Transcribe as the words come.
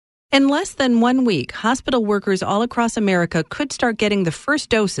In less than 1 week, hospital workers all across America could start getting the first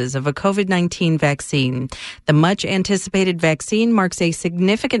doses of a COVID-19 vaccine. The much-anticipated vaccine marks a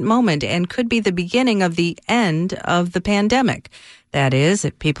significant moment and could be the beginning of the end of the pandemic. That is,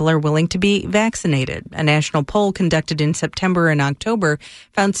 if people are willing to be vaccinated. A national poll conducted in September and October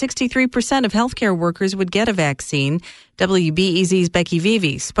found 63% of healthcare workers would get a vaccine. WBEZ's Becky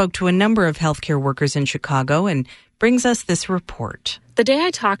Vevea spoke to a number of healthcare workers in Chicago and brings us this report. The day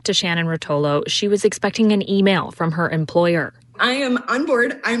I talked to Shannon Rotolo, she was expecting an email from her employer. I am on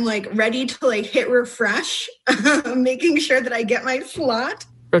board. I'm ready to hit refresh, making sure that I get my slot.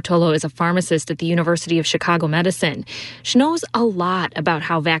 Rotolo is a pharmacist at the University of Chicago Medicine. She knows a lot about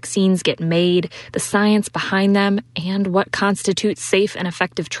how vaccines get made, the science behind them, and what constitutes safe and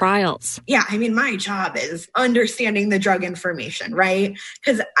effective trials. Yeah, my job is understanding the drug information, right?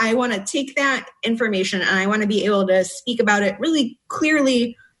 Because I want to take that information and I want to be able to speak about it really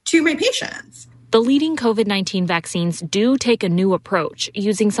clearly to my patients. The leading COVID-19 vaccines do take a new approach,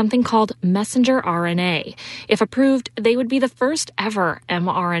 using something called messenger RNA. If approved, they would be the first ever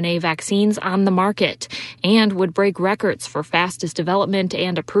mRNA vaccines on the market and would break records for fastest development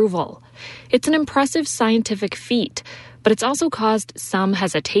and approval. It's an impressive scientific feat, but it's also caused some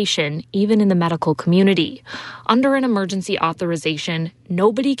hesitation, even in the medical community. Under an emergency authorization,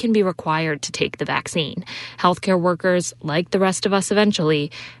 nobody can be required to take the vaccine. Healthcare workers, like the rest of us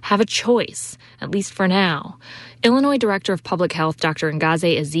eventually, have a choice, at least for now. Illinois Director of Public Health, Dr.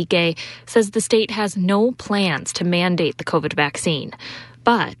 Ngozi Ezike, says the state has no plans to mandate the COVID vaccine.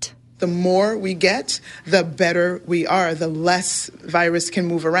 But the more we get, the better we are, the less virus can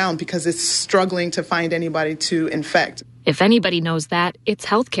move around because it's struggling to find anybody to infect. If anybody knows that, it's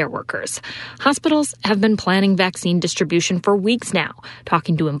healthcare workers. Hospitals have been planning vaccine distribution for weeks now,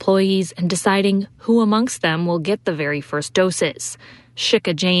 talking to employees and deciding who amongst them will get the very first doses.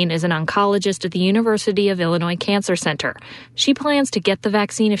 Shika Jain is an oncologist at the University of Illinois Cancer Center. She plans to get the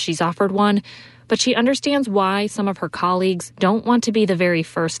vaccine if she's offered one, but she understands why some of her colleagues don't want to be the very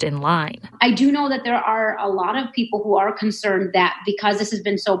first in line. I do know that there are a lot of people who are concerned that because this has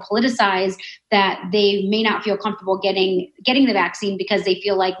been so politicized that they may not feel comfortable getting the vaccine because they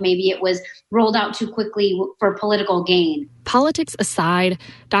feel like maybe it was rolled out too quickly for political gain. Politics aside,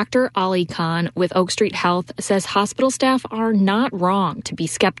 Dr. Ali Khan with Oak Street Health says hospital staff are not wrong to be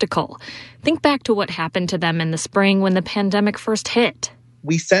skeptical. Think back to what happened to them in the spring when the pandemic first hit.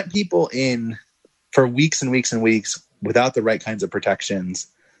 We sent people in for weeks and weeks and weeks without the right kinds of protections.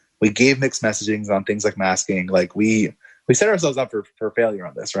 We gave mixed messaging on things like masking. We set ourselves up for failure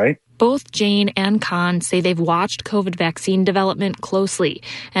on this, right? Both Jane and Khan say they've watched COVID vaccine development closely.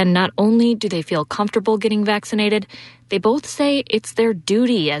 And not only do they feel comfortable getting vaccinated, they both say it's their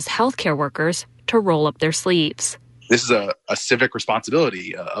duty as healthcare workers to roll up their sleeves. This is a civic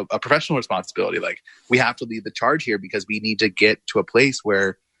responsibility, a professional responsibility. We have to lead the charge here because we need to get to a place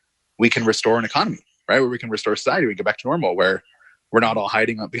where we can restore an economy, right? Where we can restore society, we get back to normal, where we're not all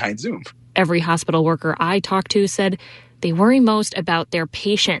hiding up behind Zoom. Every hospital worker I talked to said they worry most about their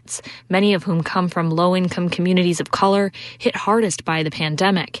patients, many of whom come from low-income communities of color hit hardest by the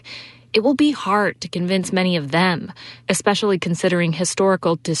pandemic. It will be hard to convince many of them, especially considering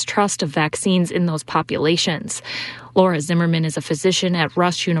historical distrust of vaccines in those populations. Laura Zimmerman is a physician at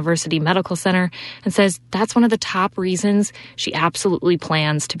Rush University Medical Center and says that's one of the top reasons she absolutely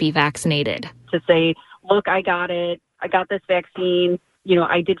plans to be vaccinated. To say, look, I got it. I got this vaccine.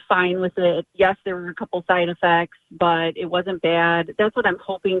 I did fine with it. Yes, there were a couple side effects, but it wasn't bad. That's what I'm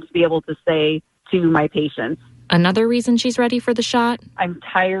hoping to be able to say to my patients. Another reason she's ready for the shot? I'm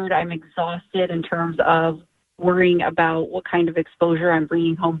tired. I'm exhausted in terms of worrying about what kind of exposure I'm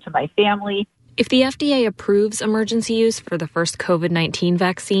bringing home to my family. If the FDA approves emergency use for the first COVID-19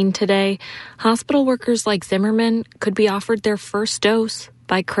 vaccine today, hospital workers like Zimmerman could be offered their first dose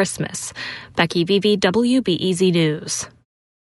by Christmas. Becky Vevea, WBEZ News.